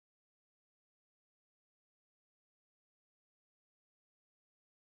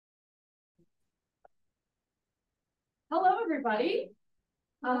Hello, everybody.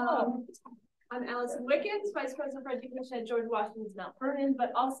 I'm Allison Wickens, Vice President for Education at George Washington's Mount Vernon,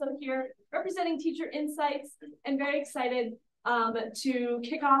 but also here representing Teacher Insights, and very excited to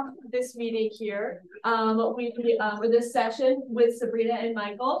kick off this meeting here with this session with Sabrina and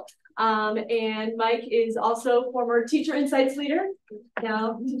Michael. And Mike is also former Teacher Insights leader,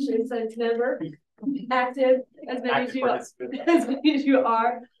 now Teacher Insights member, active as many as you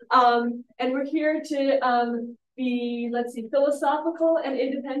are. And we're here to be, let's see, philosophical and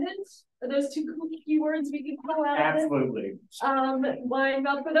independent. Are those two key words we can call out? Absolutely.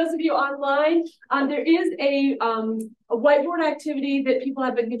 Well, for those of you online, there is a whiteboard activity that people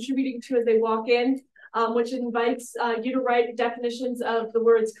have been contributing to as they walk in, which invites you to write definitions of the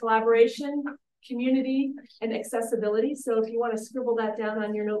words collaboration, community, and accessibility. So if you want to scribble that down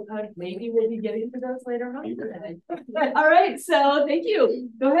on your notepad, maybe we'll be getting to those later on today. All right, so thank you.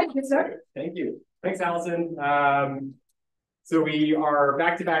 Go ahead, get started. Thank you. Thanks, Allison. So we are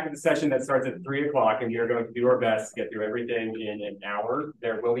back to back in the session that starts at 3 o'clock, and we are going to do our best to get through everything in an hour.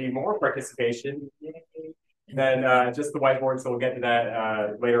 There will be more participation than just the whiteboard, so we'll get to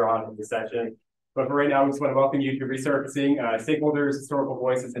that later on in the session. But for right now, we just want to welcome you to Resurfacing Stakeholders, Historical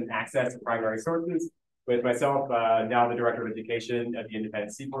Voices, and Access to Primary Sources with myself, now the Director of Education at the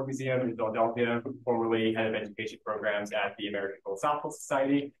Indepedence Seaport Museum in Philadelphia, formerly Head of Education Programs at the American Philosophical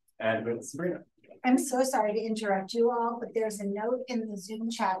Society, and with Sabrina. I'm so sorry to interrupt you all, but there's a note in the Zoom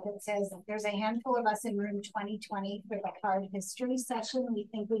chat that says that there's a handful of us in room 2020 for the hard history session. We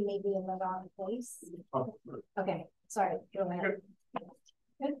think we may be in the wrong place. Okay, sorry, go ahead.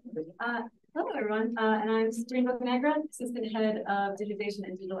 Good. Hello, everyone, and I'm Sabrina Bocanegra, Assistant Head of Digitization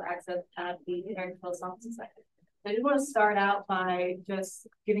and Digital Access at the American Philosophical Society. I just want to start out by just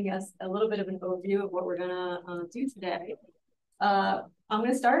giving us a little bit of an overview of what we're going to do today. I'm going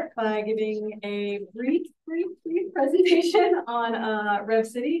to start by giving a brief presentation on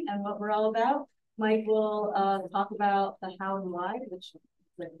RevCity and what we're all about. Mike will talk about the how and why, which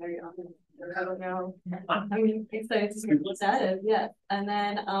is very often, I don't know. I'm excited to see what that is, yeah. And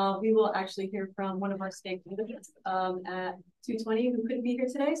then we will actually hear from one of our stakeholders at 2:20 who couldn't be here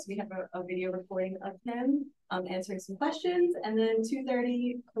today. So we have a video recording of him answering some questions. And then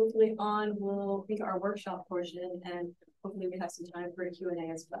 2:30, hopefully on, will be our workshop portion. And hopefully we have some time for a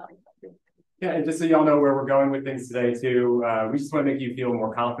Q&A as well. Yeah, and just so y'all know where we're going with things today too, we just want to make you feel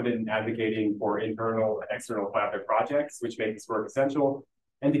more confident in advocating for internal and external collaborative projects, which make this work essential,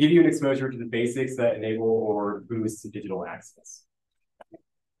 and to give you an exposure to the basics that enable or boost digital access.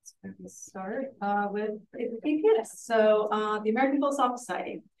 Let's start with APS. So the American Philosophical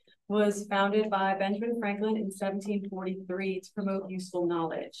Society was founded by Benjamin Franklin in 1743 to promote useful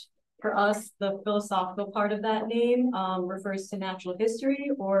knowledge. For us, the philosophical part of that name refers to natural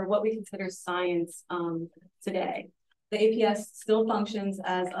history, or what we consider science today. The APS still functions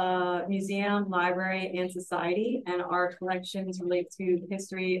as a museum, library, and society, and our collections relate to the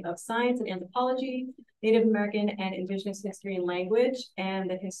history of science and anthropology, Native American and Indigenous history and language, and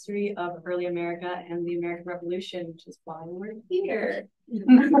the history of early America and the American Revolution, which is why we're here.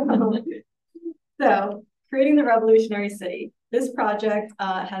 So, creating the revolutionary city. This project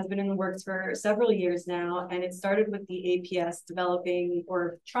has been in the works for several years now, and it started with the APS developing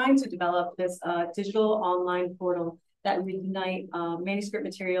or trying to develop this digital online portal that would unite manuscript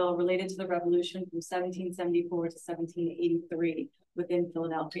material related to the revolution from 1774 to 1783 within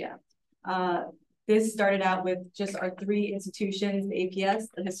Philadelphia. This started out with just our 3 institutions, the APS,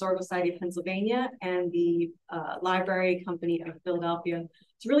 the Historical Society of Pennsylvania, and the Library Company of Philadelphia,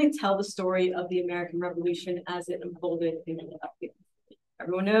 to really tell the story of the American Revolution as it unfolded in Philadelphia.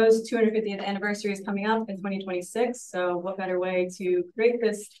 Everyone knows 250th anniversary is coming up in 2026, so what better way to create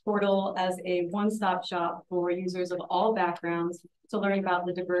this portal as a one-stop shop for users of all backgrounds to learn about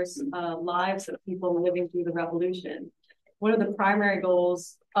the diverse lives of people living through the revolution. One of the primary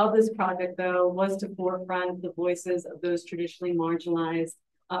goals of this project, though, was to forefront the voices of those traditionally marginalized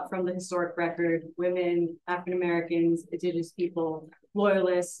from the historic record: women, African Americans, indigenous people,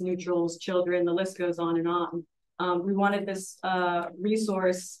 loyalists, neutrals, children, the list goes on and on. We wanted this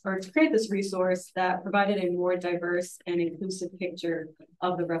resource, or to create this resource that provided a more diverse and inclusive picture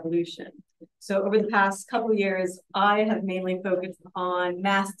of the revolution. So over the past couple of years, I have mainly focused on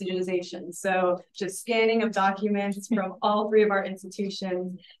mass digitization. So just scanning of documents from all 3 of our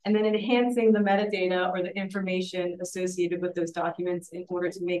institutions, and then enhancing the metadata or the information associated with those documents in order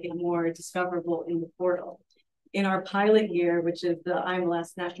to make it more discoverable in the portal. In our pilot year, which is the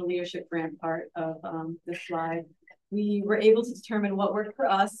IMLS National Leadership Grant part of this slide, we were able to determine what worked for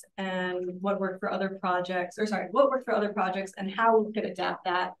us and what worked for other projects, and how we could adapt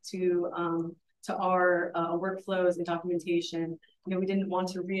that to to our workflows and documentation. You know, we didn't want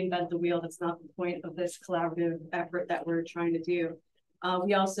to reinvent the wheel. That's not the point of this collaborative effort that we're trying to do.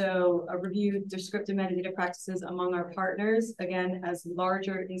 We also reviewed descriptive metadata practices among our partners, again, as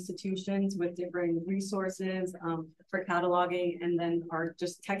larger institutions with different resources for cataloging, and then our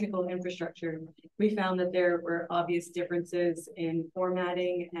just technical infrastructure. We found that there were obvious differences in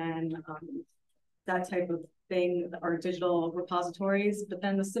formatting and that type of thing, our digital repositories, but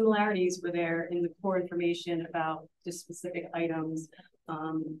then the similarities were there in the core information about just specific items,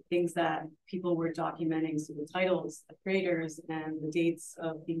 things that people were documenting, so the titles, the creators, and the dates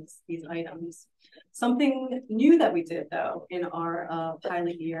of these items. Something new that we did, though, in our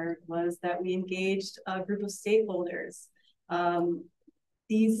pilot year was that we engaged a group of stakeholders.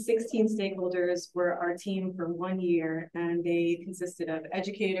 These 16 stakeholders were our team for 1 year, and they consisted of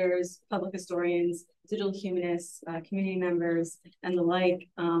educators, public historians, digital humanists, community members, and the like,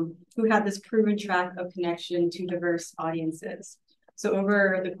 who had this proven track of connection to diverse audiences. So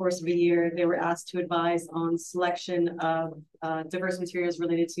over the course of a year, they were asked to advise on selection of diverse materials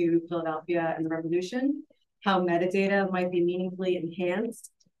related to Philadelphia and the Revolution, how metadata might be meaningfully enhanced,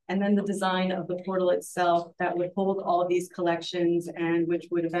 and then the design of the portal itself that would hold all of these collections and which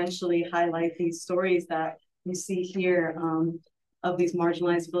would eventually highlight these stories that you see here of these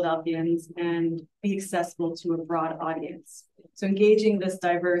marginalized Philadelphians and be accessible to a broad audience. So engaging this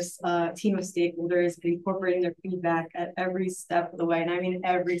diverse team of stakeholders and incorporating their feedback at every step of the way, and I mean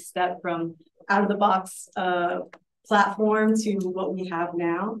every step from out of the box platform to what we have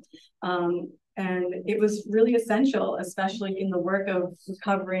now. And it was really essential, especially in the work of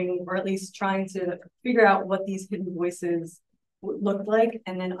recovering, or at least trying to figure out what these hidden voices looked like,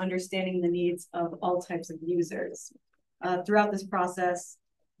 and then understanding the needs of all types of users. Throughout this process,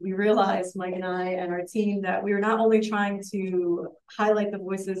 we realized, Mike and I and our team, that we were not only trying to highlight the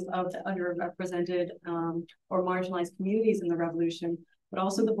voices of the underrepresented or marginalized communities in the revolution, but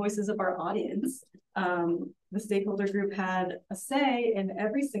also the voices of our audience. The stakeholder group had a say in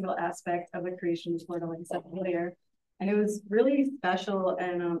every single aspect of the creation of the portal, like I said earlier. And it was really special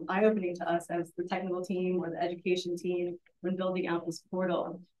and eye-opening to us as the technical team or the education team when building out this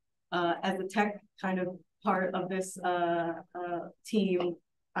portal. As the tech kind of part of this team,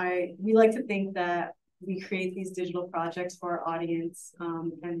 we like to think that we create these digital projects for our audience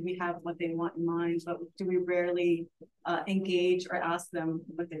and we have what they want in mind, but do we rarely engage or ask them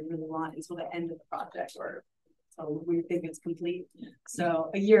what they really want until the end of the project or so we think it's complete.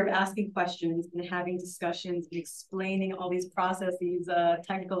 So a year of asking questions and having discussions and explaining all these processes,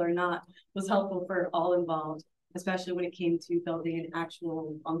 technical or not, was helpful for all involved, especially when it came to building an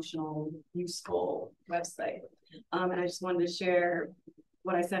actual functional, useful website. And I just wanted to share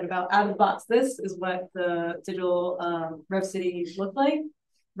what I said about out of the box. This is what the digital Rev City looked like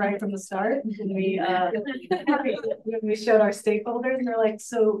right from the start. And we showed our stakeholders, and they're like,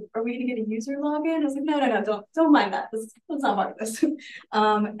 "So, are we going to get a user login?" I was like, "No, don't mind that. Let's not part of this."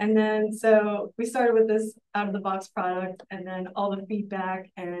 And then so we started with this out of the box product, and then all the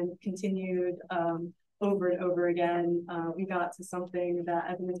feedback and continued over and over again. We got to something that,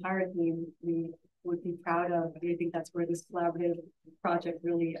 as an entire team, we would be proud of. And I think that's where this collaborative project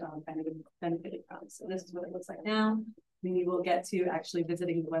really benefited from. So this is what it looks like now. We will get to actually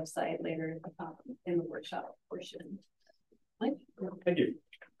visiting the website later in the workshop portion. Mike? Thank you.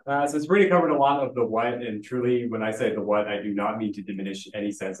 So Sabrina covered a lot of the what, and truly, when I say the what, I do not mean to diminish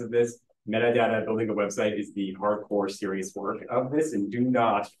any sense of this. Metadata, building a website, is the hardcore, serious work of this, and do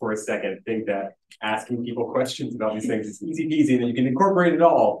not for a second think that asking people questions about these things is easy peasy and that you can incorporate it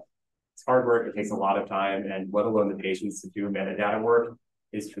all. It's hard work. It takes a lot of time, and let alone the patience to do metadata work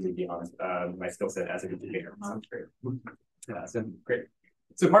is truly beyond my skill set as a communicator. So great.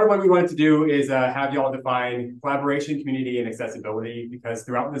 So part of what we wanted to do is have y'all define collaboration, community, and accessibility, because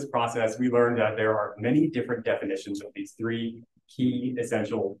throughout this process, we learned that there are many different definitions of these three key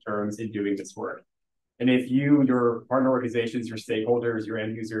essential terms in doing this work. And if you, your partner organizations, your stakeholders, your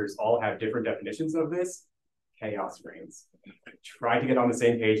end users all have different definitions of this, chaos reigns. Try to get on the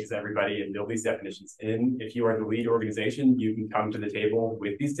same page as everybody and build these definitions in. If you are the lead organization, you can come to the table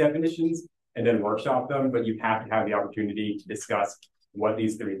with these definitions and then workshop them, but you have to have the opportunity to discuss what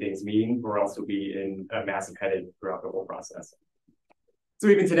these three things mean, or else you'll be in a massive headache throughout the whole process. So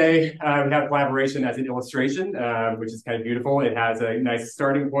even today, we have collaboration as an illustration, which is kind of beautiful. It has a nice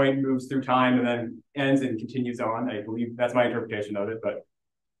starting point, moves through time, and then ends and continues on. I believe that's my interpretation of it, but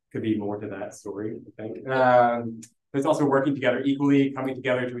could be more to that story, I think. There's also working together equally, coming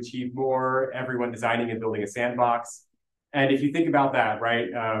together to achieve more, everyone designing and building a sandbox. And if you think about that, right,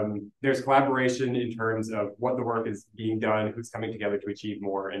 there's collaboration in terms of what the work is being done, who's coming together to achieve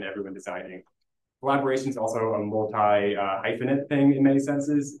more, and everyone designing. Collaboration is also a multi-hyphenate thing in many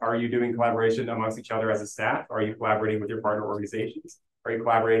senses. Are you doing collaboration amongst each other as a staff? Are you collaborating with your partner organizations? Are you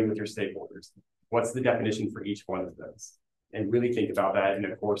collaborating with your stakeholders? What's the definition for each one of those? And really think about that in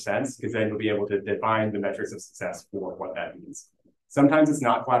a core sense, because then you'll be able to define the metrics of success for what that means. Sometimes it's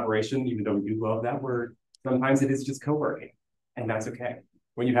not collaboration, even though we do love that word. Sometimes it is just co-working, and that's okay.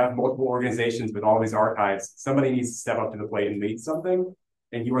 When you have multiple organizations with all these archives, somebody needs to step up to the plate and lead something,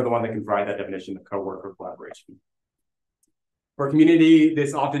 and you are the one that can provide that definition of co-work or collaboration. For community,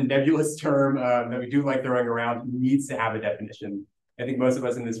 this often nebulous term that we do like throwing around needs to have a definition. I think most of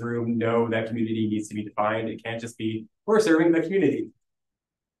us in this room know that community needs to be defined. It can't just be, we're serving the community.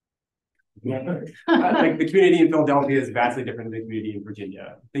 Like the community in Philadelphia is vastly different than the community in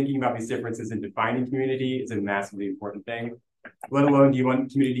Virginia. Thinking about these differences and defining community is a massively important thing. Let alone do you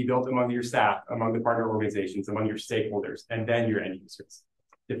want community built among your staff, among the partner organizations, among your stakeholders, and then your end users.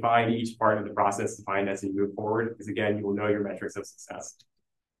 Define each part of the process, define as you move forward, because again, you will know your metrics of success.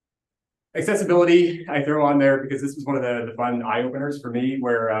 Accessibility, I throw on there because this was one of the fun eye-openers for me,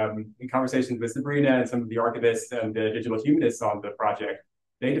 where in conversations with Sabrina and some of the archivists and the digital humanists on the project,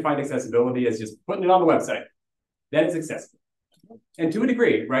 they defined accessibility as just putting it on the website. That is accessible. And to a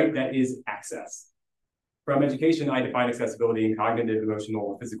degree, right, that is access. From education, I define accessibility in cognitive,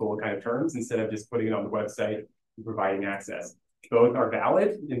 emotional, physical kind of terms, instead of just putting it on the website and providing access. Both are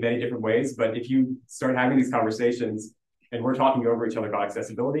valid in many different ways, but if you start having these conversations and we're talking over each other about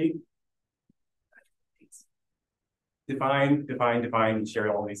accessibility, define, and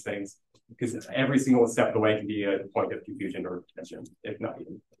share all these things, because every single step of the way can be a point of confusion or tension, if not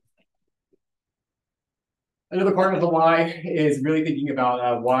even. Another part of the why is really thinking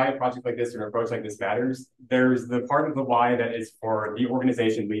about why a project like this or an approach like this matters. There's the part of the why that is for the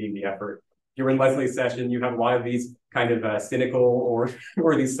organization leading the effort. You're in Leslie's session, you have a lot of these kind of cynical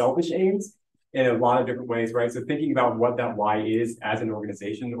or these selfish aims in a lot of different ways, right? So thinking about what that why is as an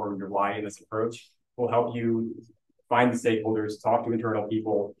organization or your why in this approach will help you find the stakeholders, talk to internal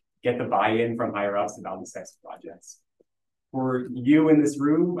people, get the buy-in from higher ups about these types of projects. For you in this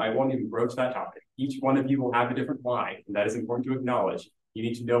room, I won't even broach that topic. Each one of you will have a different why, and that is important to acknowledge. You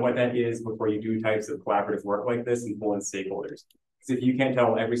need to know what that is before you do types of collaborative work like this and pull in stakeholders. Because if you can't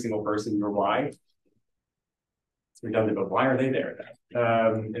tell every single person your why, it's redundant, but why are they there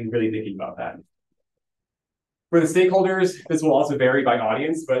then? And really thinking about that. For the stakeholders, this will also vary by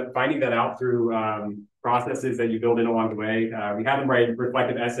audience, but finding that out through processes that you build in along the way. We had them write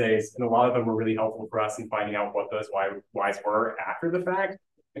reflective essays, and a lot of them were really helpful for us in finding out what those whys were after the fact.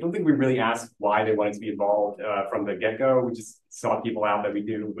 I don't think we really asked why they wanted to be involved from the get-go. We just sought people out that we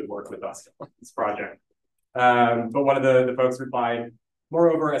knew would work with us on this project. But one of the folks replied,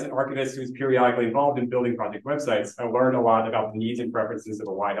 moreover, as an archivist who's periodically involved in building project websites, I learned a lot about the needs and preferences of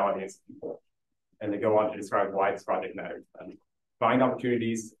a wide audience of people. And they go on to describe why this project matters. Find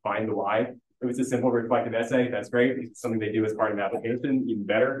opportunities, find the why. If it's a simple reflective essay, that's great. If it's something they do as part of an application, even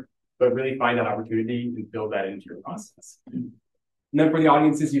better. But really find that opportunity and build that into your process. And then for the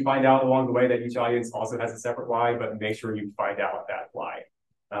audiences, you find out along the way that each audience also has a separate why, but make sure you find out that why.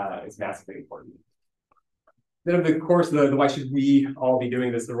 It's massively important. Then of course, the why should we all be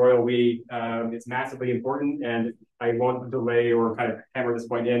doing this, the royal we, it's massively important, and I won't delay or kind of hammer this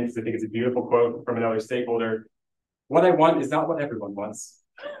point in because I think it's a beautiful quote from another stakeholder. What I want is not what everyone wants.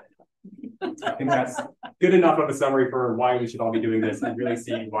 I think that's good enough of a summary for why we should all be doing this and really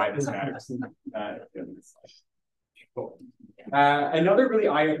seeing why this matters. Cool. Another really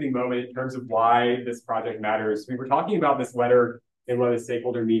eye-opening moment in terms of why this project matters. We were talking about this letter in one of the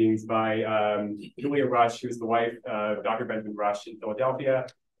stakeholder meetings by Julia Rush, who's the wife of Dr. Benjamin Rush in Philadelphia.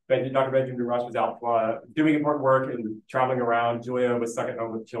 Dr. Benjamin Rush was out doing important work and traveling around. Julia was stuck at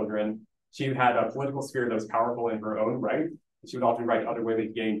home with children. She had a political spirit that was powerful in her own right. She would often write other ways to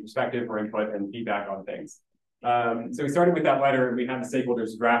gain perspective or input and feedback on things. So we started with that letter, and we had the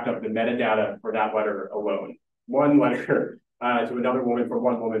stakeholders draft up the metadata for that letter alone. One letter to another woman from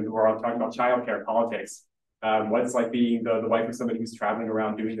one woman who are talking about childcare politics. What it's like being the wife of somebody who's traveling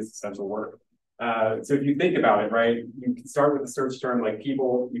around doing this essential work. So if you think about it, right, you can start with a search term like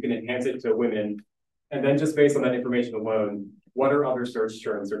people, you can enhance it to women, and then just based on that information alone, what are other search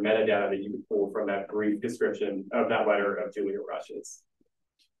terms or metadata that you would pull from that brief description of that letter of Julia Rush's?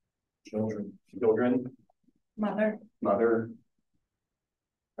 Children. Children. Mother. Mother.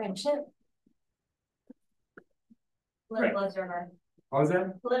 Friendship. Political observer. What was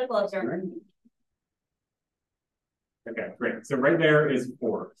that? Political observer. Okay, great. So right there is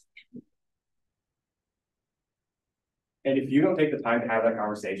 4. And if you don't take the time to have that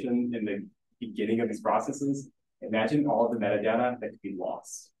conversation in the beginning of these processes, imagine all of the metadata that could be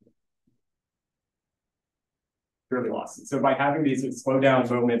lost. Fairly lost. So by having these slow down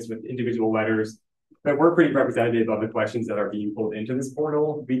moments with individual letters that were pretty representative of the questions that are being pulled into this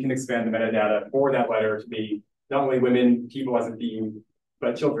portal, we can expand the metadata for that letter to be not only women, people as a theme,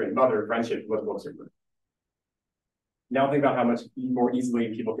 but children, mother, friendship, political circle. Now think about how much more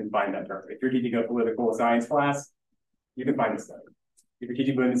easily people can find that term. If you're teaching a political science class, you can find this letter. If you're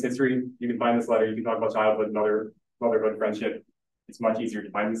teaching women's history, you can find this letter. You can talk about childhood, motherhood, friendship. It's much easier to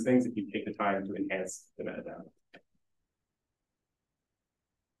find these things if you take the time to enhance the metadata.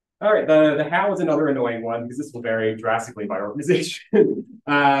 All right, the how is another annoying one because this will vary drastically by organization.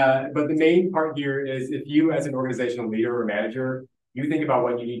 But the main part here is if you as an organizational leader or manager, you think about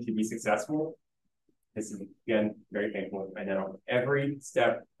what you need to be successful. This is, again, very painful, I know, every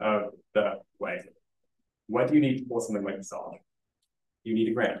step of the way. What do you need to pull something like this off? You need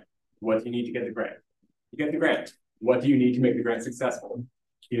a grant. What do you need to get the grant? You get the grant. What do you need to make the grant successful?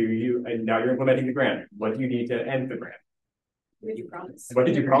 And now you're implementing the grant. What do you need to end the grant? What did you promise? What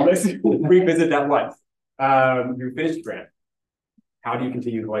did you promise? Revisit that once. You finished the grant. How do you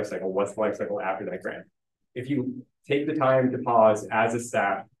continue the life cycle? What's the life cycle after that grant? If you take the time to pause as a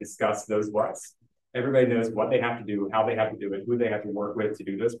staff, discuss those what's, everybody knows what they have to do, how they have to do it, who they have to work with to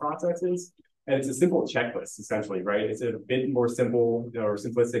do those processes. And it's a simple checklist, essentially, right? It's a bit more simple or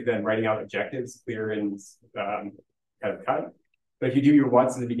simplistic than writing out objectives, clear and kind of cut. But if you do your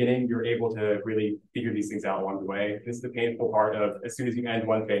what's in the beginning, you're able to really figure these things out along the way. This is the painful part of as soon as you end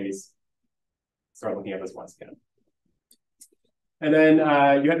one phase, start looking at this once again. And then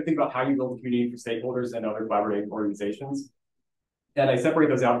you have to think about how you build a community for stakeholders and other collaborating organizations. And I separate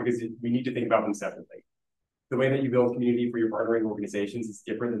those out because we need to think about them separately. The way that you build community for your partnering organizations is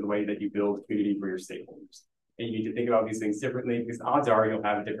different than the way that you build community for your stakeholders. And you need to think about these things differently because odds are you'll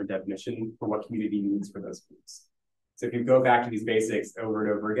have a different definition for what community means for those groups. So if you go back to these basics over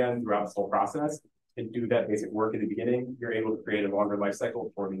and over again throughout this whole process and do that basic work in the beginning, you're able to create a longer life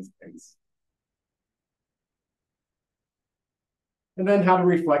cycle for these things. And then how to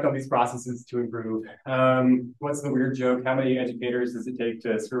reflect on these processes to improve. What's the weird joke? How many educators does it take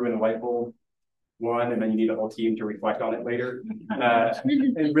to screw in a light bulb? One, and then you need a whole team to reflect on it later.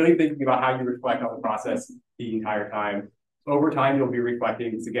 And really thinking about how you reflect on the process the entire time. Over time, you'll be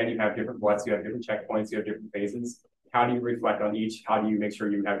reflecting, because again, you have different what's, you have different checkpoints, you have different phases. How do you reflect on each? How do you make sure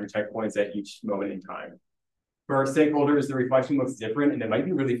you have your checkpoints at each moment in time? For our stakeholders, the reflection looks different and it might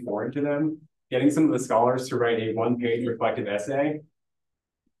be really foreign to them. Getting some of the scholars to write a one-page reflective essay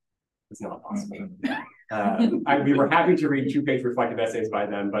is not possible. We were happy to read two-page reflective essays by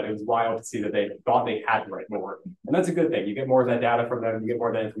them, but it was wild to see that they thought they had to write more. And that's a good thing. You get more of that data from them, you get more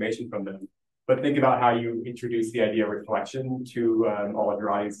of that information from them. But think about how you introduce the idea of reflection to all of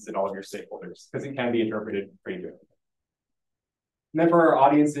your audiences and all of your stakeholders, because it can be interpreted pretty differently. And then for our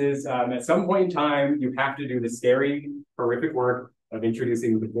audiences, at some point in time, you have to do the scary, horrific work of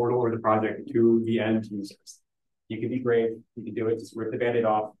introducing the portal or the project to the end users. You can be brave, you can do it, just rip the Band-Aid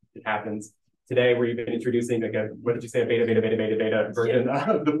off, it happens. Today, we're even introducing, like what did you say, a beta version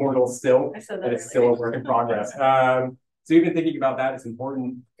of the portal still, and it's still a work in progress. So even thinking about that is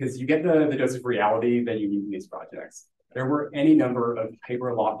important because you get the dose of reality that you need in these projects. There were any number of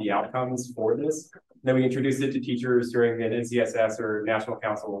hyper lofty outcomes for this. Then we introduced it to teachers during an NCSS or National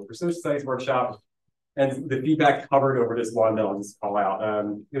Council for Social Studies workshop. And the feedback covered over this one that I'll just call out.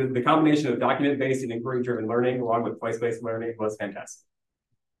 The combination of document-based and inquiry-driven learning along with place-based learning was fantastic.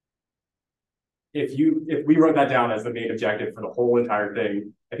 If we wrote that down as the main objective for the whole entire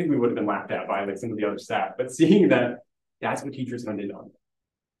thing, I think we would have been laughed at by like some of the other staff. But seeing that that's what teachers honed in on.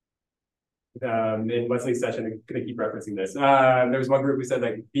 In Leslie's session, I'm going to keep referencing this. There was one group who said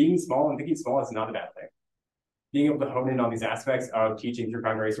like being small and thinking small is not a bad thing. Being able to hone in on these aspects of teaching through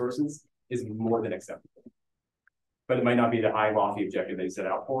primary sources is more than acceptable. But it might not be the high lofty objective that you set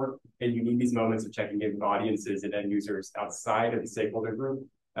out for. And you need these moments of checking in with audiences and end users outside of the stakeholder group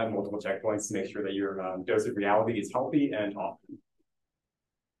at multiple checkpoints to make sure that your dose of reality is healthy and often.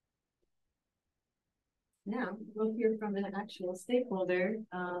 Now we'll hear from an actual stakeholder.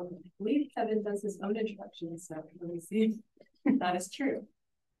 I believe Kevin does his own introduction, so let me see if that is true.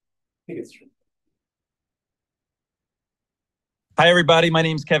 I think it's true. Hi, everybody. My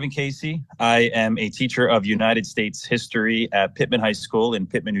name is Kevin Casey. I am a teacher of United States history at Pittman High School in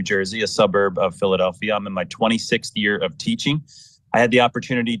Pittman, New Jersey, a suburb of Philadelphia. I'm in my 26th year of teaching. I had the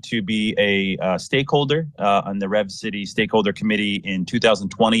opportunity to be a stakeholder on the Rev City Stakeholder Committee in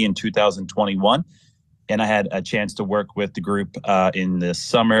 2020 and 2021. And I had a chance to work with the group in the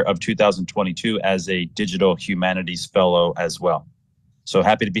summer of 2022 as a digital humanities fellow as well. So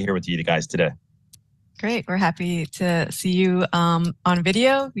happy to be here with you guys today. Great. We're happy to see you on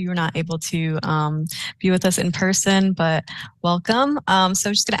video. You were not able to be with us in person, but welcome. So I'm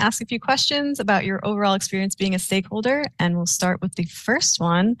just going to ask a few questions about your overall experience being a stakeholder, and we'll start with the first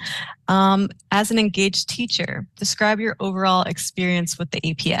one. As an engaged teacher, describe your overall experience with the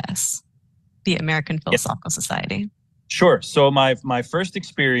APS, the American Philosophical Society. Sure. So my first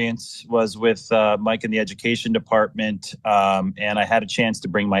experience was with Mike in the education department, and I had a chance to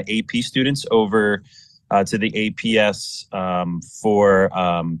bring my AP students over to the APS for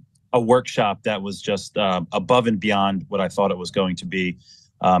a workshop that was just above and beyond what I thought it was going to be.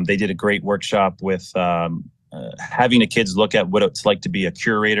 They did a great workshop with having the kids look at what it's like to be a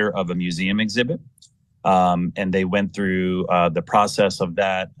curator of a museum exhibit. And they went through the process of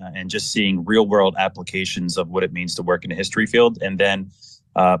that and just seeing real world applications of what it means to work in a history field. And then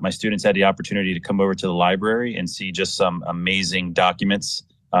my students had the opportunity to come over to the library and see just some amazing documents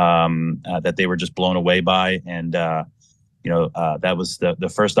that they were just blown away by. And, that was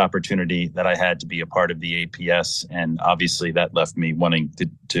the first opportunity that I had to be a part of the APS. And obviously that left me wanting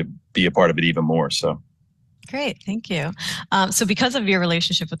to be a part of it even more. So. Great, thank you. So because of your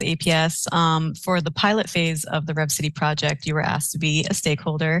relationship with the APS, for the pilot phase of the Rev City project, you were asked to be a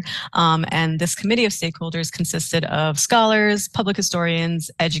stakeholder. And this committee of stakeholders consisted of scholars, public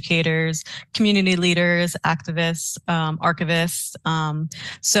historians, educators, community leaders, activists, archivists.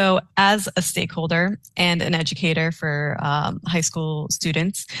 So as a stakeholder and an educator for high school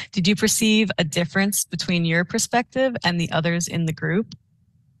students, did you perceive a difference between your perspective and the others in the group?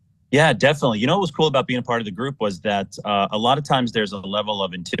 Yeah, definitely. You know, what was cool about being a part of the group was that a lot of times there's a level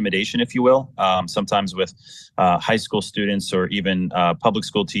of intimidation, if you will, sometimes with high school students or even public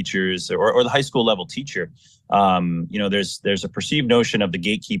school teachers or the high school level teacher. There's a perceived notion of the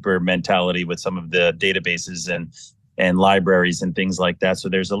gatekeeper mentality with some of the databases and libraries and things like that. So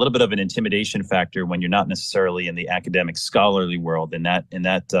there's a little bit of an intimidation factor when you're not necessarily in the academic scholarly world in that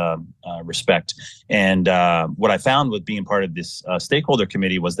respect. And what I found with being part of this stakeholder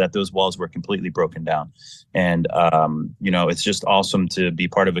committee was that those walls were completely broken down. And, it's just awesome to be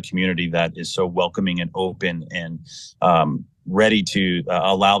part of a community that is so welcoming and open and ready to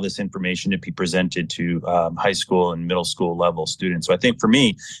allow this information to be presented to high school and middle school level students. So I think for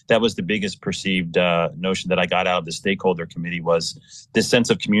me, that was the biggest perceived notion that I got out of the stakeholder committee was this sense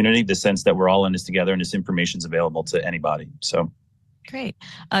of community, the sense that we're all in this together and this information is available to anybody. So. Great.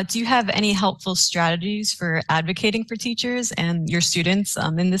 Do you have any helpful strategies for advocating for teachers and your students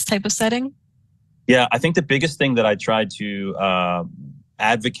in this type of setting? Yeah, I think the biggest thing that I tried to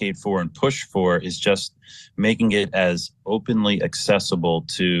advocate for and push for is just making it as openly accessible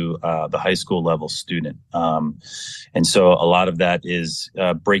to the high school level student. And so a lot of that is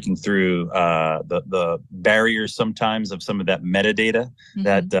breaking through the barriers sometimes of some of that metadata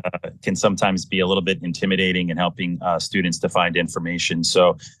that can sometimes be a little bit intimidating and helping students to find information.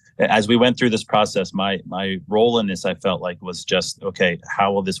 So as we went through this process, my role in this, I felt like was just, okay,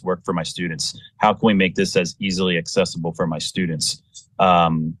 how will this work for my students? How can we make this as easily accessible for my students?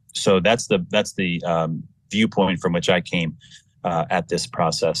 So that's the viewpoint from which I came at this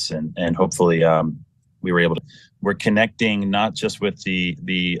process, and hopefully we were able to. We're connecting not just with the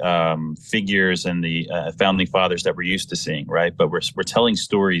figures and the founding fathers that we're used to seeing, right? But we're telling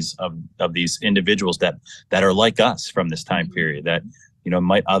stories of these individuals that are like us from this time period that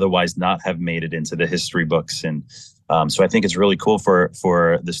might otherwise not have made it into the history books, and so I think it's really cool for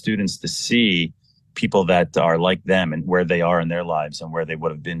the students to see people that are like them and where they are in their lives and where they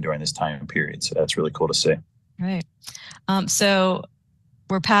would have been during this time period. So that's really cool to see. Right. So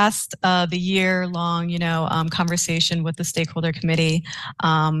we're past the year-long, conversation with the stakeholder committee,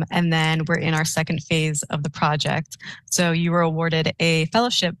 and then we're in our second phase of the project. So you were awarded a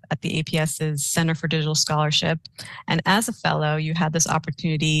fellowship at the APS's Center for Digital Scholarship, and as a fellow, you had this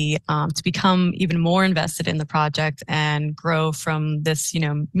opportunity to become even more invested in the project and grow from this,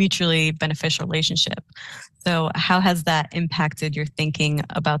 mutually beneficial relationship. So how has that impacted your thinking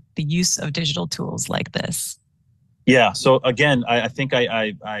about the use of digital tools like this? Yeah. So again, I think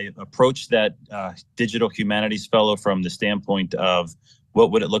I approached that digital humanities fellow from the standpoint of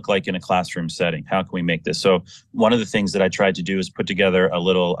what would it look like in a classroom setting? How can we make this? So one of the things that I tried to do is put together a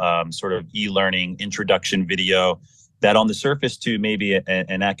little sort of e-learning introduction video that on the surface to maybe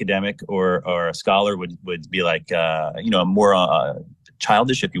an academic or a scholar would be like, more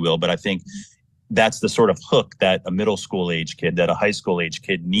childish, if you will. But I think that's the sort of hook that a middle school age kid, that a high school age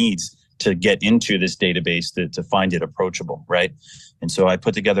kid needs to get into this database to find it approachable, right? And so I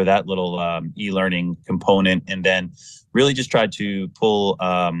put together that little e-learning component and then really just tried to pull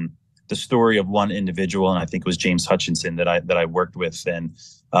the story of one individual, and I think it was James Hutchinson that I worked with, and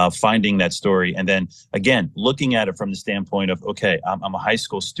finding that story, and then again looking at it from the standpoint of, okay, I'm a high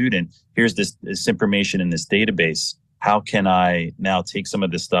school student. Here's this information in this database. How can I now take some of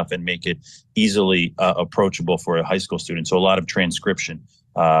this stuff and make it easily approachable for a high school student? So a lot of transcription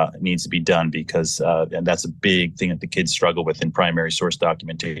needs to be done, because and that's a big thing that the kids struggle with in primary source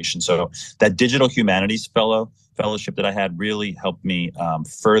documentation. So that digital humanities fellowship that I had really helped me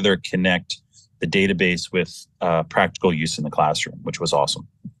further connect the database with practical use in the classroom, which was awesome.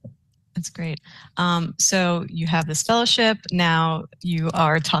 That's great. So you have this fellowship. Now you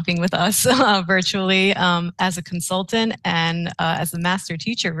are talking with us virtually as a consultant and as the master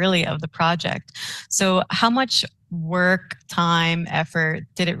teacher, really, of the project. So how much work, time, effort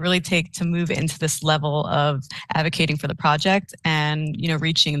did it really take to move into this level of advocating for the project and, you know,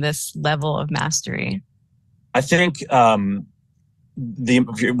 reaching this level of mastery? I think when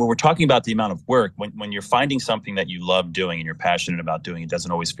we're talking about the amount of work, when you're finding something that you love doing and you're passionate about doing, it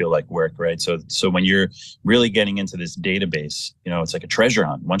doesn't always feel like work, right? So when you're really getting into this database, you know, it's like a treasure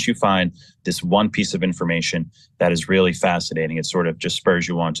hunt. Once you find this one piece of information that is really fascinating, it sort of just spurs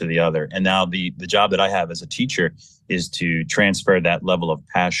you on to the other. And now the job that I have as a teacher is to transfer that level of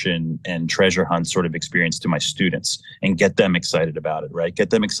passion and treasure hunt sort of experience to my students and get them excited about it, right? Get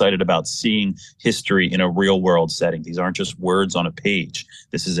them excited about seeing history in a real world setting. These aren't just words on a page.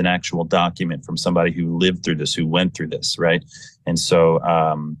 This is an actual document from somebody who lived through this, who went through this, right? And so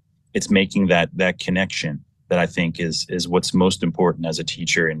it's making that connection that I think is what's most important as a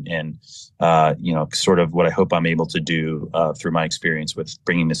teacher, and you know, sort of what I hope I'm able to do through my experience with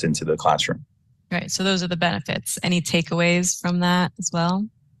bringing this into the classroom. Right. So those are the benefits. Any takeaways from that as well?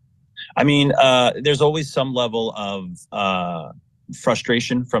 I mean, there's always some level of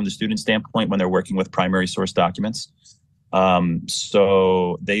frustration from the student standpoint when they're working with primary source documents.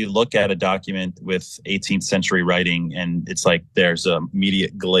 So they look at a document with 18th century writing, and it's like there's a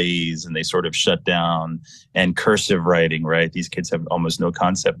immediate glaze, and they sort of shut down. And cursive writing, right? These kids have almost no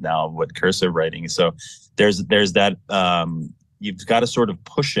concept now of what cursive writing is. So there's that you've got to sort of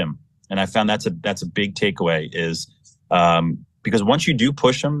push them. And I found that's a big takeaway, is because once you do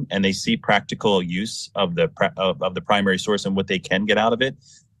push them and they see practical use of the primary source and what they can get out of it,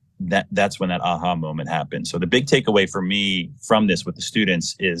 that's when that aha moment happens. So the big takeaway for me from this with the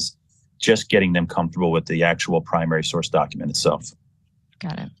students is just getting them comfortable with the actual primary source document itself.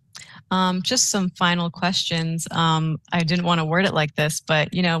 Got it. Just some final questions. I didn't want to word it like this,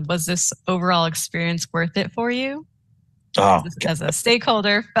 but, you know, was this overall experience worth it for you? Oh, as a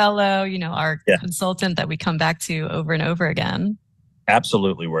stakeholder, fellow, you know, our consultant that we come back to over and over again.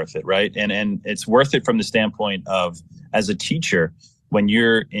 Absolutely worth it, right? And it's worth it from the standpoint of, as a teacher, when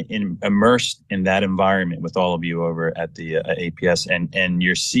you're immersed in that environment with all of you over at the APS, and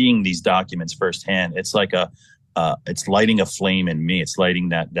you're seeing these documents firsthand, it's like it's lighting a flame in me. It's lighting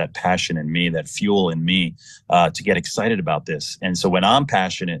that passion in me, that fuel in me to get excited about this. And so when I'm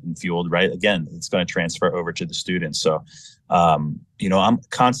passionate and fueled, right, again, it's going to transfer over to the students. So, you know, I'm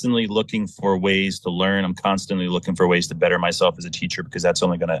constantly looking for ways to learn. I'm constantly looking for ways to better myself as a teacher, because that's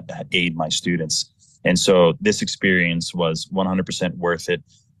only going to aid my students. And so this experience was 100% worth it.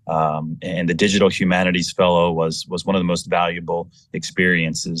 And the Digital Humanities Fellow was one of the most valuable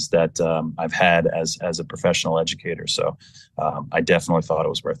experiences that I've had as a professional educator. So I definitely thought it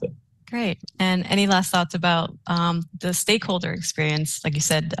was worth it. Great. And any last thoughts about the stakeholder experience? Like you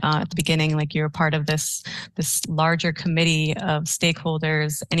said at the beginning, like you're part of this larger committee of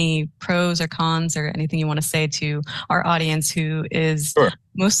stakeholders. Any pros or cons or anything you want to say to our audience who is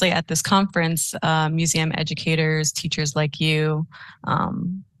mostly at this conference, museum educators, teachers like you?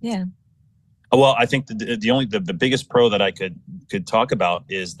 Yeah. Well, I think the biggest pro that I could talk about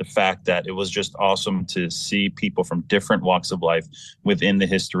is the fact that it was just awesome to see people from different walks of life within the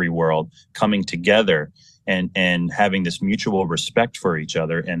history world coming together and having this mutual respect for each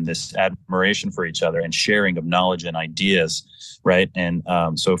other and this admiration for each other and sharing of knowledge and ideas, right? And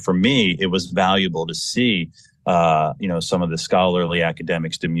so for me, it was valuable to see you know, some of the scholarly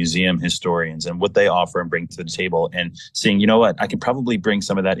academics, the museum historians, and what they offer and bring to the table, and seeing, you know what, I can probably bring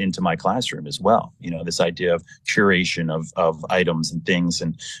some of that into my classroom as well. You know, this idea of curation of items and things,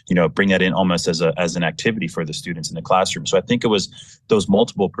 and, you know, bring that in almost as an activity for the students in the classroom. So I think it was those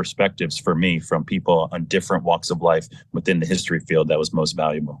multiple perspectives for me from people on different walks of life within the history field that was most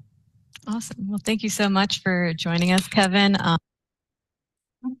valuable. Awesome. Well, thank you so much for joining us, Kevin.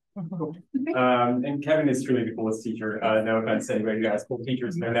 And Kevin is truly the coolest teacher. No offense to anybody who has cool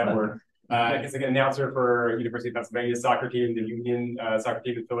teachers in their network. He's like an announcer for University of Pennsylvania soccer team, the Union soccer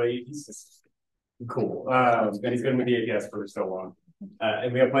team affiliate. He's just cool. And he's been with the APS for so long.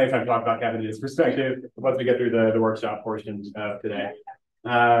 And we have plenty of time to talk about Kevin and his perspective once we get through the workshop portion today.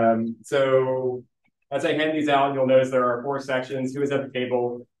 So as I hand these out, you'll notice there are 4 sections: who is at the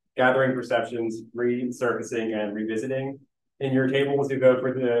table, gathering perceptions, resurfacing, and revisiting. In your tables, you go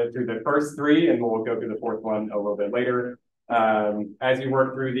through the first 3, and we'll go through the 4th one a little bit later. As you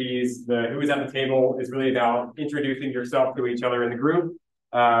work through these, the who is at the table is really about introducing yourself to each other in the group,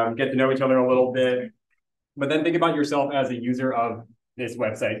 get to know each other a little bit, but then think about yourself as a user of this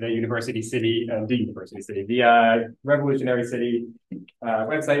website, the Revolutionary City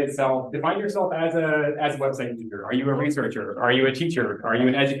website itself. Define yourself as a website user. Are you a researcher? Are you a teacher? Are you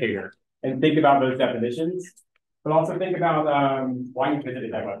an educator? And think about those definitions, but also think about why you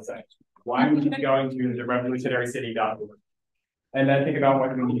visited that website. Why would you be going to the revolutionarycity.org? And then think about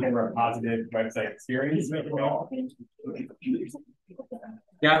what we need for a positive website experience.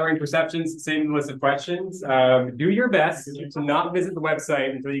 Gathering perceptions, same list of questions. Do your best to not visit the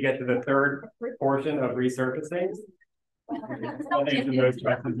website until you get to the 3rd portion of resurfacing. I'll answer those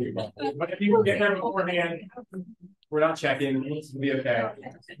questions. But if you can get there beforehand, we're not checking. It'll be okay.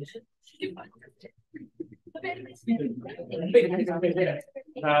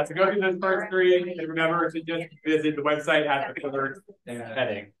 So go through those first 3, and remember to just visit the website at the 3rd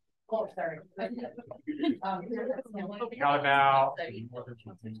heading. Oh, sorry. Got about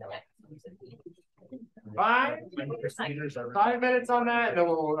 5 minutes on that, and then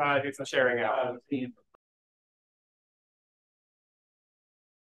we'll do some sharing out.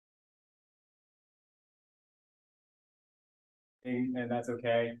 And that's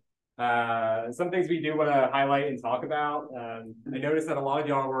okay. Some things we do want to highlight and talk about. I noticed that a lot of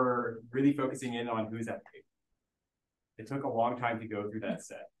y'all were really focusing in on who's at the table. It took a long time to go through that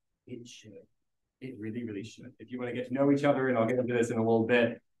set. It should. It really, really should. If you want to get to know each other, and I'll get into this in a little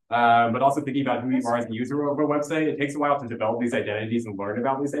bit, but also thinking about who you are as a user of a website, it takes a while to develop these identities and learn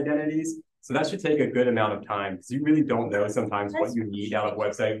about these identities. So that should take a good amount of time, because you really don't know sometimes what you need out of a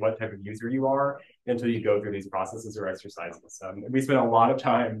website, what type of user you are, until you go through these processes or exercises. We spent a lot of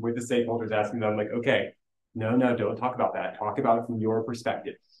time with the stakeholders asking them, like, okay, no, don't talk about that. Talk about it from your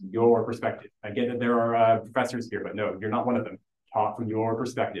perspective. Your perspective. I get that there are professors here, but no, you're not one of them. Talk from your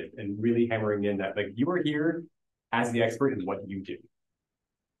perspective, and really hammering in that, like, you are here as the expert in what you do.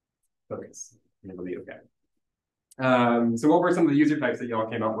 Focus. It'll be okay. So what were some of the user types that y'all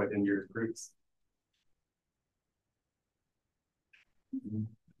came up with in your groups?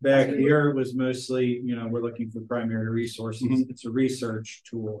 Back here was mostly, we're looking for primary resources. It's a research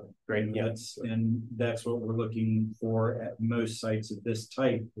tool. Great. Yeah. That's what we're looking for at most sites of this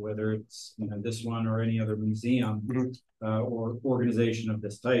type, whether it's this one or any other museum or organization of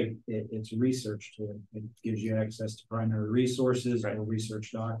this type. It's a research tool. It gives you access to primary resources or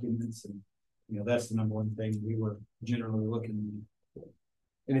research documents, and that's the #1 thing we were generally looking for.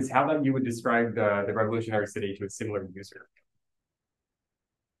 And it's how that you would describe the Revolutionary City to a similar user.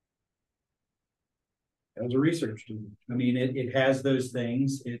 As a research tool. I mean, it has those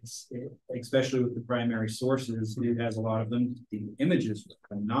things. Especially with the primary sources, it has a lot of them. The images are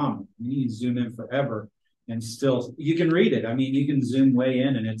phenomenal. You can zoom in forever and still, you can read it. I mean, you can zoom way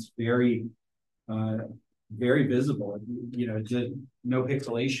in and it's very, very visible. Just no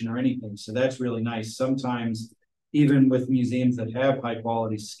pixelation or anything. So that's really nice. Sometimes, even with museums that have high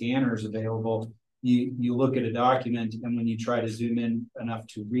quality scanners available, you look at a document, and when you try to zoom in enough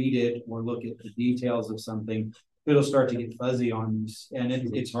to read it or look at the details of something, it'll start to get fuzzy on you, and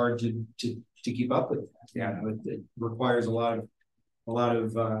it's hard to keep up with that. Yeah, it requires a lot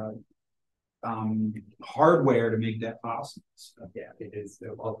of hardware to make that possible. So, yeah, it is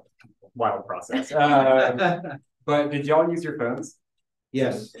a wild process. But did y'all use your phones?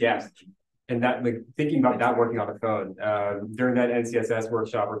 Yes. Yes. And that, like, thinking about that working on a phone during that NCSS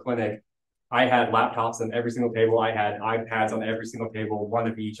workshop or clinic, I had laptops on every single table. I had iPads on every single table, one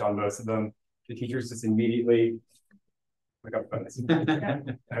of each on most of them. The teachers just immediately pick up phones.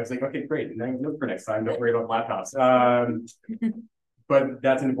 I was like, okay, great. Look for next time. Don't worry about laptops. But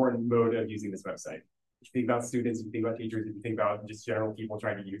that's an important mode of using this website. If you think about students, if you think about teachers, if you think about just general people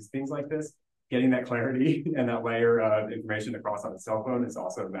trying to use things like this, getting that clarity and that layer of information across on a cell phone is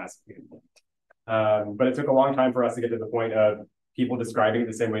also massively important. But it took a long time for us to get to the point of people describing it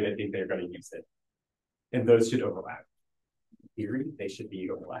the same way they think they're going to use it. And those should overlap. In theory, they should be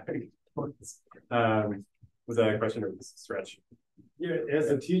overlapping. Was that a question or a stretch? Yeah, as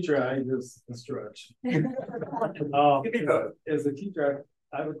a teacher, I use a stretch. As a teacher,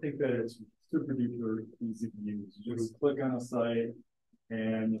 I would think that it's super duper easy to use. You just click on a site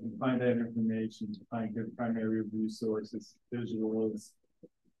and you can find that information, find good primary resources, visuals,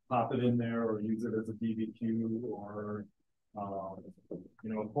 pop it in there or use it as a DBQ or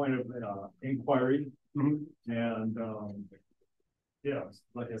a point of inquiry. And Yeah,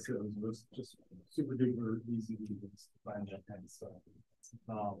 like I said, it was just super duper easy to find that kind of stuff.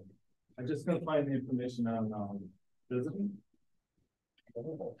 I'm just gonna find the information on visiting.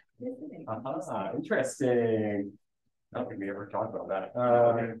 Interesting. I don't think we ever talked about that.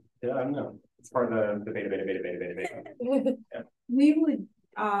 Yeah, I don't know. It's part of the beta. Yeah. We would,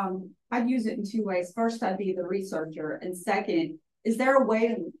 I'd use it in two ways. First, I'd be the researcher. And second, is there a way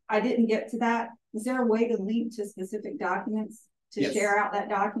to, I didn't get to that. Is there a way to link to specific documents to Yes. share out that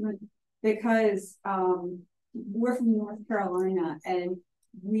document? Because we're from North Carolina and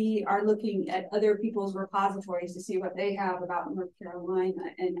we are looking at other people's repositories to see what they have about North Carolina.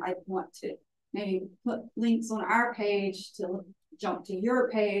 And I want to maybe put links on our page to jump to your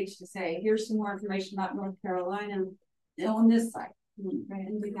page to say, here's some more information about North Carolina on this site. Right,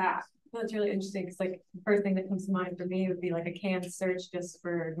 and do that. That's really interesting because like the first thing that comes to mind for me would be like a canned search just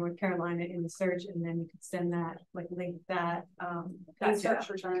for North Carolina in the search, and then you could send that, like link that Search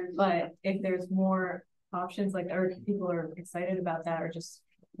return. But if there's more options, like or people are excited about that or just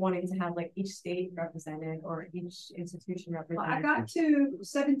wanting to have like each state represented or each institution represented. Well, I got to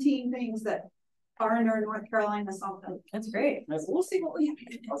 17 things that are under North Carolina something. That's great. We'll see what we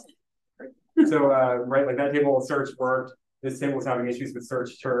have. So right, like that table of search worked. This table was having issues with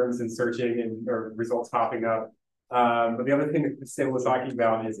search terms and searching and or results popping up. But the other thing that this table was talking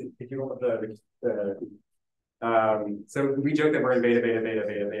about is if you look at so we joke that we're in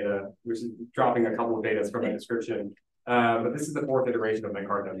beta, which is dropping a couple of betas from the description. But this is the fourth iteration of my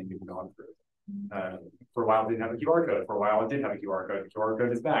card that we've gone through. For a while, it didn't have a QR code. For a while, it did have a QR code. The QR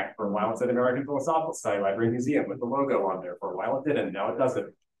code is back. For a while, it said American Philosophical Society Library Museum with the logo on there. For a while, it didn't. Now it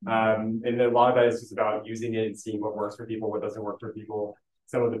doesn't. And a lot of that is just about using it and seeing what works for people, what doesn't work for people.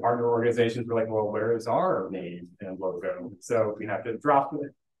 Some of the partner organizations were like, well, where is our name and logo? So we have to drop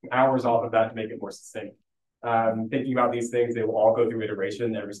hours off of that to make it more succinct. Thinking about these things, they will all go through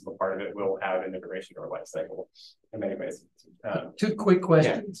iteration. Every single part of it will have an iteration or life cycle in many ways. Two quick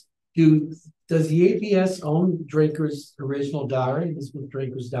questions. Yeah. Does the APS own Draker's original diary? This was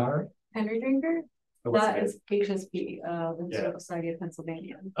Draker's diary? Henry Drinker? That is HSP, the Historical Society of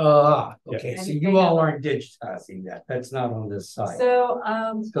Pennsylvania. Okay. Yeah. So you all aren't digitizing that. That's not on this site. So,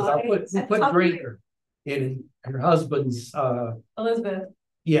 because I put Drinker in her husband's Elizabeth.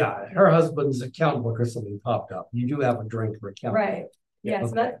 Yeah, her husband's account book or something popped up. You do have a Drinker account. Right. Yeah, Okay.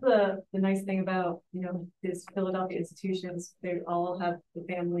 so that's the nice thing about, you know, these Philadelphia institutions. They all have the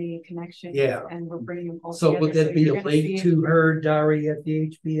family connection. Yeah. And we're bringing them all So together. would that be a you're gonna see link it to her diary at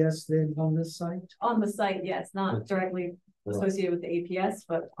the HBS then on this site? on the site? Yes, not directly Right. associated with the APS,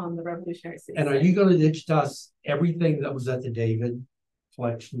 but on the Revolutionary City. And are site. you going to digitize everything that was at the David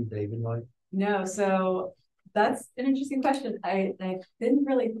collection, David like? No, so that's an interesting question. I didn't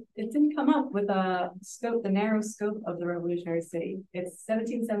really, it didn't come up with a scope, the narrow scope of the Revolutionary City. It's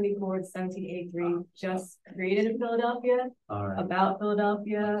 1774 to 1783, just created in Philadelphia, All right. about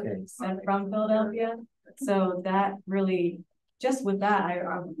Philadelphia, Okay. sent from Philadelphia. So that really, just with that,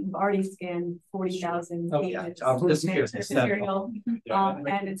 I've already scanned 40,000 Oh, yeah. pages I was just of curious. material, Yeah,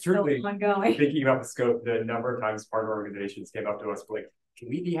 and it's still truly ongoing. thinking about the scope, the number of times partner organizations came up to us like, can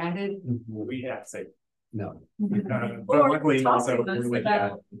we be added? We have to say No. but Or luckily talk also with us we're looking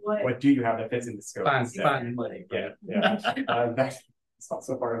about at what what do you have that fits in the scope? Find money. Yeah. That's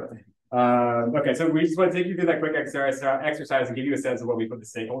also part of it. Okay, so we just want to take you through that quick exercise and give you a sense of what we put the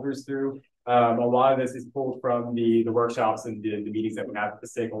stakeholders through. A lot of this is pulled from the workshops and the meetings that we have with the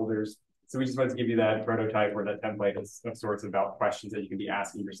stakeholders. So we just wanted to give you that prototype or that template of sorts about questions that you can be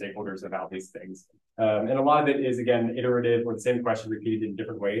asking your stakeholders about these things. And a lot of it is, again, iterative or the same question repeated in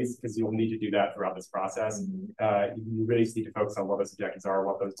different ways, because you'll need to do that throughout this process. You really just need to focus on what those objectives are,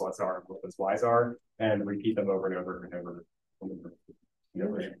 what those whats are, and what those whys are, and repeat them over and over and over.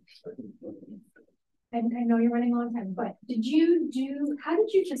 And I know you're running a long time, but how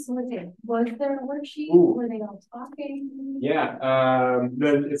did you facilitate? Was there a worksheet? Ooh. Were they all talking? Yeah.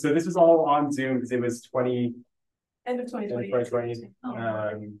 So this was all on Zoom because it was end of 2020.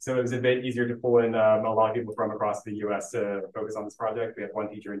 2020. So it was a bit easier to pull in a lot of people from across the US to focus on this project. We have one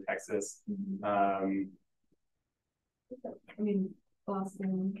teacher in Texas. I mean,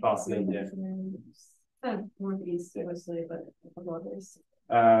 Boston, yeah. kind of northeast mostly, but a couple others.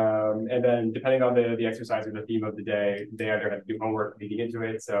 And then depending on the exercise or the theme of the day, they either have to do homework leading into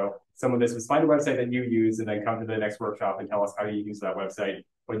it. So some of this was find a website that you use and then come to the next workshop and tell us how you use that website,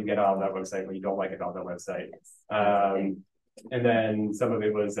 what you get out of that website, what you don't like about that website. And then some of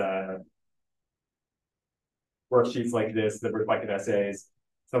it was worksheets like this that reflected essays.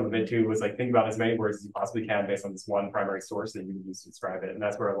 some of it too was like, think about as many words as you possibly can based on this one primary source that you can use to describe it. And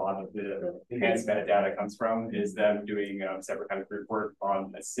that's where a lot of the enhanced metadata comes from, is them doing separate kind of group work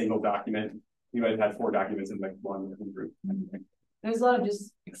on a single document. You might have had 4 documents in like one group. There's a lot of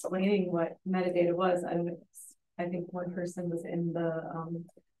just explaining what metadata was. I think one person was in the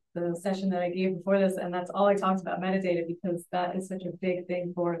session that I gave before this, and that's all I talked about, metadata, because that is such a big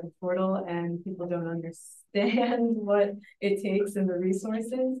thing for the portal and people don't understand what it takes and the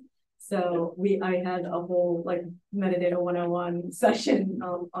resources. So I had a whole like metadata 101 session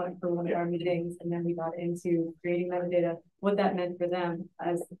on for one of our meetings, and then we got into creating metadata, what that meant for them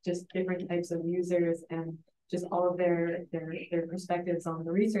as just different types of users, and just all of their perspectives on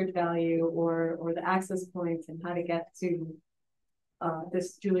the research value or the access points and how to get to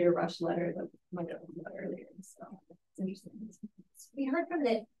this Julia Rush letter that Mike talked about earlier. So it's interesting. We heard from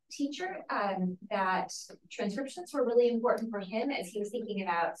the teacher that transcriptions were really important for him as he was thinking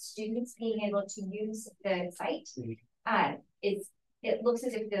about students being able to use the site. It looks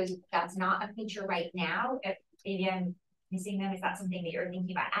as if that's not a feature right now. Maybe I'm missing them. Is that something that you're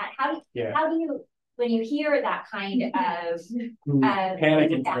thinking about? How do you, when you hear that kind of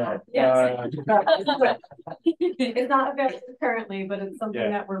panic and dread? It's not available currently, but it's something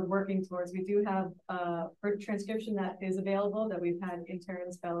that we're working towards. We do have for transcription that is available, that we've had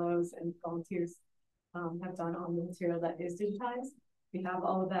interns, fellows, and volunteers have done on the material that is digitized. We have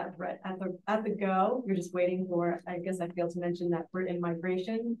all of that at the go. We're just waiting for, I guess I failed to mention that we're in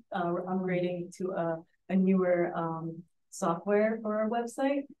migration. We're upgrading to a newer software for our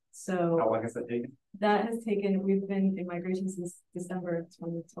website. So how long has that taken? That has taken, we've been in migration since December of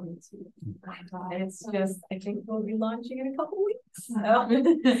 2022. And it's just, I think we'll be launching in a couple of weeks. So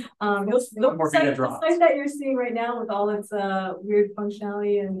the site that you're seeing right now with all its weird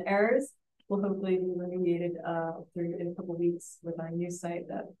functionality and errors will hopefully be remediated in a couple of weeks with our new site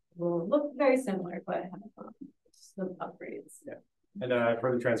that will look very similar, but have some upgrades. Yeah. And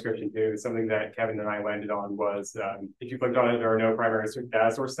for the transcription too, something that Kevin and I landed on was, if you clicked on it, there are no primary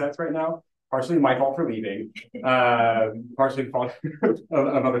data source sets right now. Partially my fault for leaving, partially fault of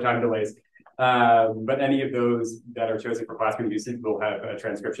other time delays. But any of those that are chosen for classroom usage will have a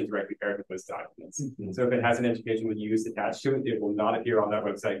transcription directly paired with those documents. So if it has an educational use attached to it, it will not appear on that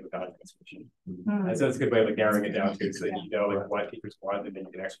website without a transcription. And so it's a good way of like narrowing it down too, so that you know like what teachers want, and then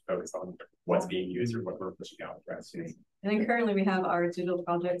you can actually focus on what's being used or what we're pushing out to students. And then currently we have our digital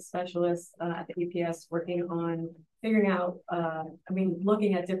project specialists at the EPS working on figuring out,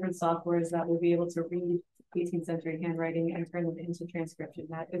 looking at different softwares that will be able to read 18th century handwriting and turn them into transcription.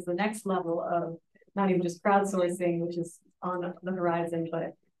 That is the next level of not even just crowdsourcing, which is on the horizon,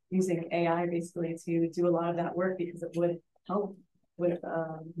 but using AI basically to do a lot of that work, because it would help with.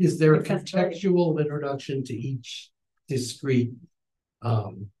 Is there a contextual introduction to each discrete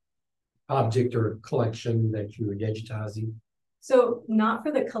object or collection that you're digitizing? So not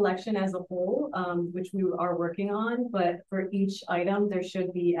for the collection as a whole, which we are working on, but for each item, there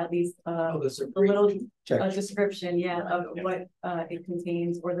should be at least a little description, of what it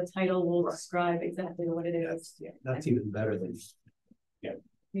contains, or the title will describe exactly what it is. That's even better than.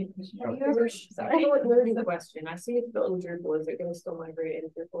 Sorry, where is the question? I see it's built in Drupal. Is it going to still migrate into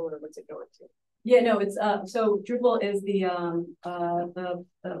Drupal, or what's it going to? Yeah, no, it's so Drupal is the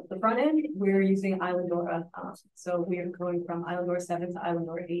front end. We're using Islandora, so we are going from Islandora 7 to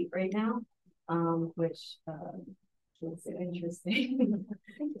Islandora 8 right now, which is interesting.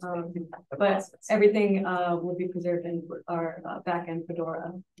 But everything will be preserved in our backend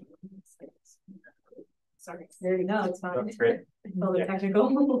Fedora. Sorry, there you go. It's fine. That's great.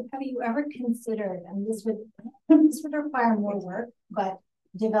 Technical. Have you ever considered, and this would require more work, but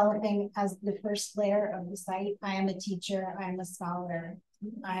developing as the first layer of the site? I am a teacher, I am a scholar,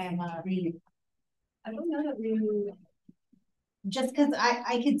 I am a reader. I don't know that we. Just because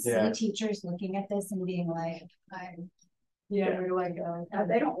I could see teachers looking at this and being like, we're like,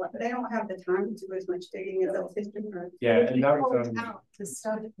 they don't have the time to do as much digging as those history. And that was to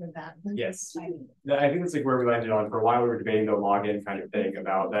start with that. yes. I think that's like where we landed on. For a while we were debating the login kind of thing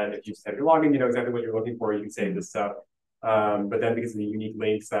about that. If you just have your login, you know exactly what you're looking for, you can save this stuff. But then because of the unique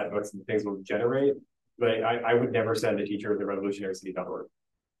links that books and things will generate, but I would never send a teacher the revolutionarycity.org.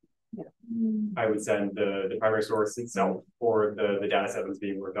 I would send the primary source itself, or the data set that's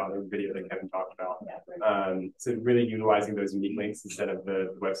being worked on in the video that Kevin talked about. So really utilizing those unique links instead of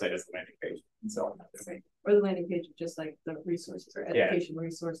the website as the landing page. So or the landing page, just like the resources or education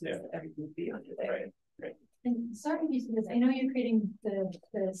resources, everything would be under there. Right. And sorry to use this, I know you're creating the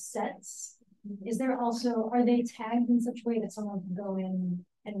sets. Is there also, are they tagged in such a way that someone can go in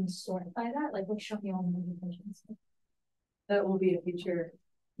and sort by that? Like, what show me all the notifications? That will be a feature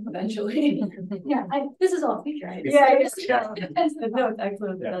eventually. Yeah, this is all future. Yeah, Yeah. no, it's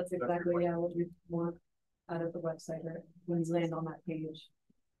excellent. Yeah, That's exactly what we want out of the website or when's land on that page.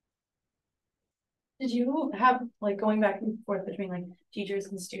 Did you have like going back and forth between like teachers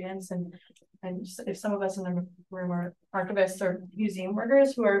and students and if some of us in the room are archivists or museum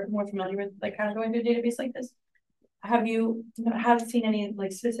workers who are more familiar with like kind of going to a database like this, have you seen any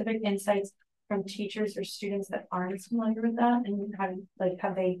like specific insights from teachers or students that aren't familiar with that, and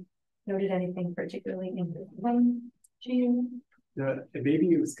have they noted anything particularly interesting to you?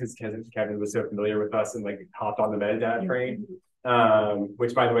 Maybe it was because Kevin was so familiar with us and like hopped on the metadata train.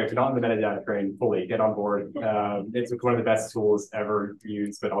 Which, by the way, if you're not on the metadata train, fully get on board. It's one of the best tools ever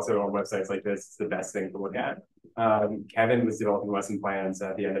used, but also on websites like this, it's the best thing to look at. Kevin was developing lesson plans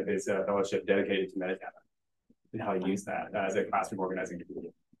at the end of his fellowship dedicated to metadata and how to use that as a classroom organizing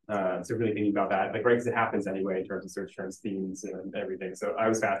tool. So really thinking about that, like right, because it happens anyway in terms of search terms, themes, and everything. So I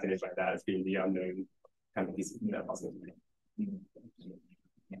was fascinated by that as being the unknown kind of piece of that puzzle.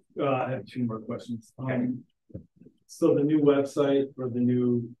 I have 2 more questions. So the new website or the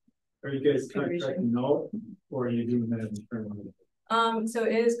new, are you guys contracting out or are you doing that internally? So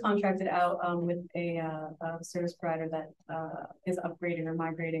it is contracted out with a service provider that is upgrading or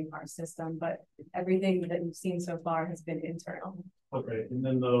migrating our system, but everything that you've seen so far has been internal. Okay, and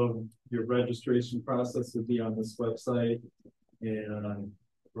then your registration process would be on this website, and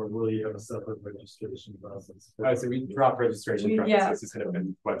or will you have a separate registration process? So we drop registration processes instead of a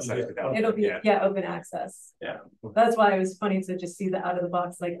website without. It'll be open access. Yeah, that's why it was funny to just see the out of the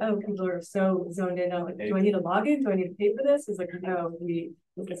box, like, oh, people are so zoned in on like, do I need a login? Do I need to pay for this? It's like, no,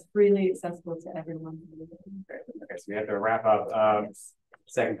 it's freely accessible to everyone. Okay, so we have to wrap up.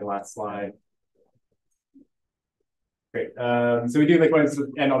 Second to last slide. Great. So we do like want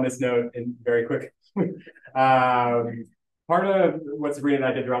to end on this note and very quick. Part of what Sabrina and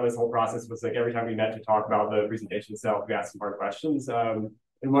I did throughout this whole process was like every time we met to talk about the presentation itself, we asked some hard questions. And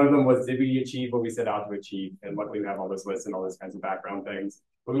one of them was, did we achieve what we set out to achieve? And luckily we have all those lists and all those kinds of background things.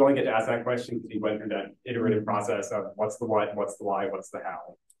 But we only get to ask that question because we went through that iterative process of what's the what, what's the why, what's the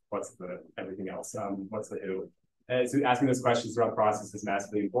how, what's the everything else, what's the who. And so asking those questions throughout the process is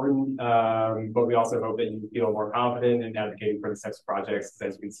massively important. But we also hope that you feel more confident in advocating for this types of projects.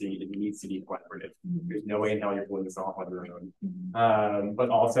 As we can see, it needs to be collaborative. There's no way in hell you're pulling this off on your own. But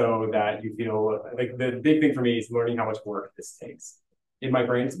also that you feel like the big thing for me is learning how much work this takes. In my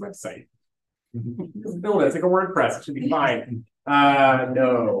brain, it's a website. Build it. It's like a WordPress. It should be fine.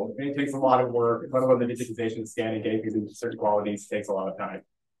 No, it takes a lot of work. Let alone the digitization, scanning, getting these into certain qualities takes a lot of time.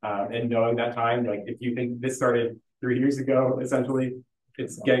 And knowing that time, like if you think this started 3 years ago, essentially,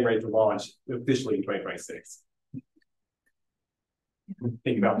 it's getting ready to launch officially in 2026.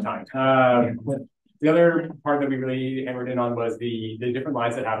 Think about time. The other part that we really hammered in on was the different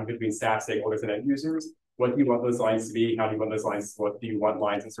lines that happen between staff, stakeholders, and end users. What do you want those lines to be? How do you want those lines? What do you want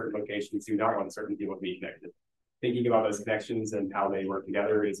lines in certain locations? Do you not want certain people to be connected? Thinking about those connections and how they work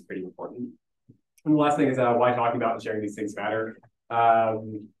together is pretty important. And the last thing is why talking about and sharing these things matter.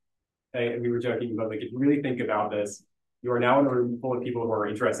 We were joking, but like if you really think about this, you are now in a room full of people who are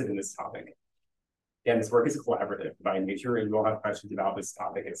interested in this topic. And this work is collaborative by nature, and you all have questions about this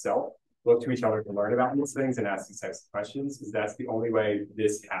topic itself. Look to each other to learn about these things and ask these types of questions, because that's the only way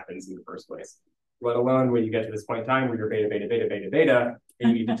this happens in the first place. Let alone when you get to this point in time where you're beta,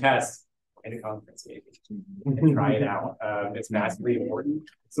 and you need to test in a conference maybe and try it out. It's massively important.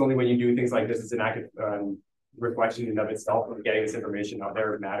 It's only when you do things like this, it's an active reflection in of itself of getting this information out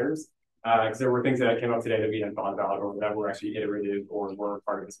there matters. Because there were things that came up today that we hadn't thought about or that were actually iterative or were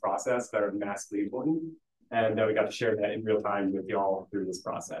part of this process that are massively important. And we got to share that in real time with y'all through this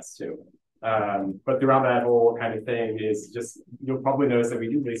process too. But throughout that whole kind of thing is just, you'll probably notice that we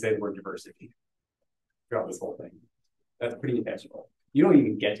do really say the word diversity throughout this whole thing. That's pretty intentional. You don't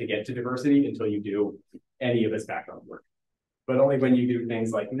even get to diversity until you do any of this background work. But only when you do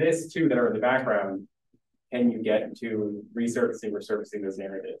things like this too that are in the background can you get to resurfacing those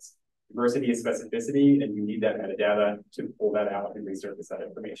narratives. Diversity is specificity, and you need that metadata to pull that out and resurface that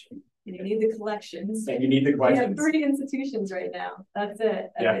information. You need the collections. And you need the collections. We have 3 institutions right now. That's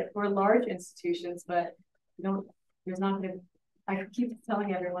it. Yeah. We're large institutions, but there's not gonna, I keep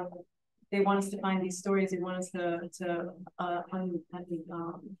telling everyone, they want us to find these stories, they want us to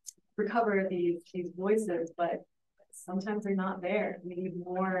recover these voices, but sometimes they're not there. We need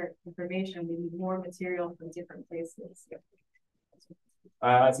more information, we need more material from different places.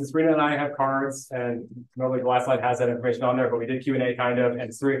 Since Sabrina and I have cards, and normally the last slide has that information on there, but we did Q&A kind of, and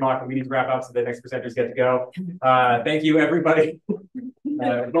it's 3 o'clock and we need to wrap up so the next presenters get to go. Thank you, everybody.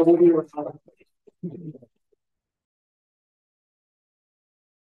 But we'll be